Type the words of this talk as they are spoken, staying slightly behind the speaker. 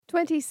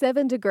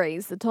27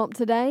 degrees, the top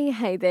today.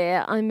 Hey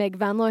there, I'm Meg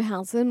Van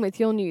Lohausen with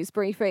your news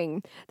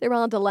briefing. There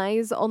are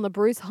delays on the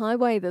Bruce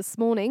Highway this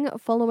morning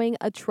following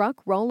a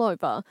truck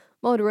rollover.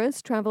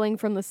 Motorists travelling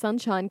from the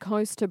Sunshine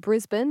Coast to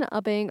Brisbane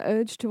are being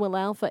urged to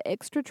allow for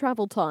extra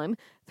travel time.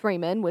 3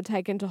 men were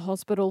taken to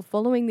hospital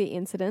following the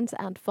incident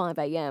at 5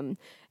 a.m.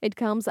 It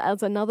comes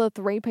as another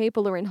 3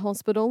 people are in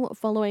hospital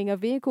following a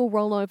vehicle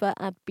rollover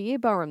at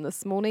Beerburrum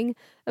this morning.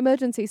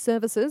 Emergency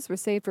services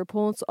received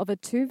reports of a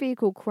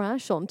 2-vehicle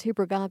crash on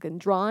Tibrogargan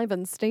Drive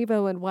and Steve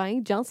Irwin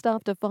Way just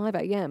after 5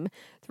 a.m.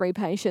 3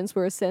 patients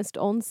were assessed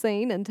on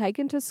scene and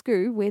taken to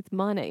SCU with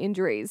minor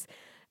injuries.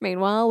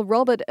 Meanwhile,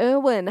 Robert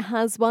Irwin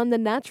has won the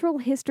Natural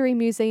History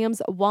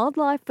Museum's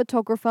Wildlife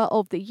Photographer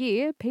of the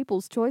Year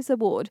People's Choice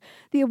Award.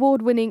 The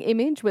award-winning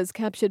image was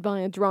captured by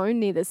a drone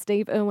near the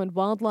Steve Irwin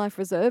Wildlife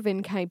Reserve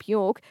in Cape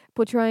York,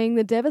 portraying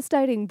the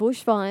devastating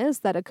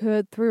bushfires that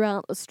occurred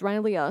throughout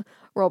Australia.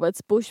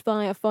 Robert's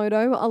bushfire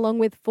photo, along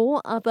with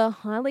 4 other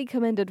highly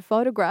commended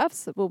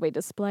photographs, will be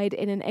displayed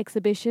in an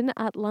exhibition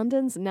at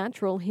London's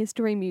Natural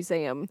History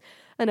Museum.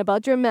 An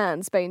Abudjra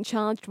man's been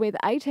charged with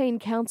 18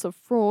 counts of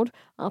fraud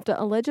after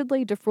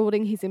allegedly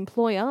defrauding his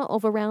employer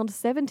of around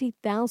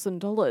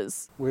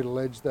 $70,000. We'd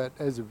allege that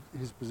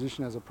his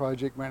position as a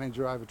project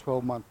manager over a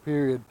 12-month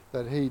period,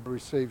 that he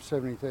received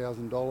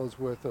 $70,000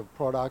 worth of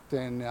product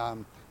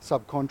and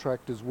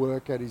subcontractors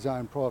work at his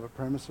own private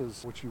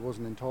premises, which he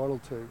wasn't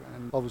entitled to.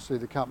 And obviously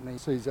the company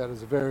sees that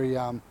as a very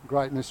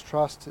great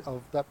mistrust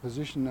of that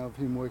position of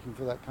him working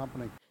for that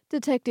company.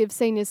 Detective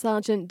Senior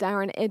Sergeant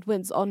Darren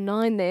Edwards on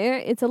 9 there.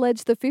 It's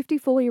alleged the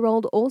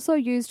 54-year-old also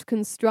used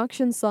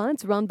construction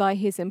sites run by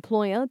his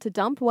employer to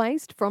dump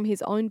waste from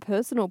his own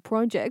personal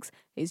projects.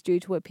 He's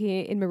due to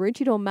appear in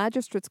Maroochydore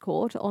Magistrates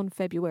Court on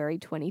February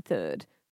 23rd.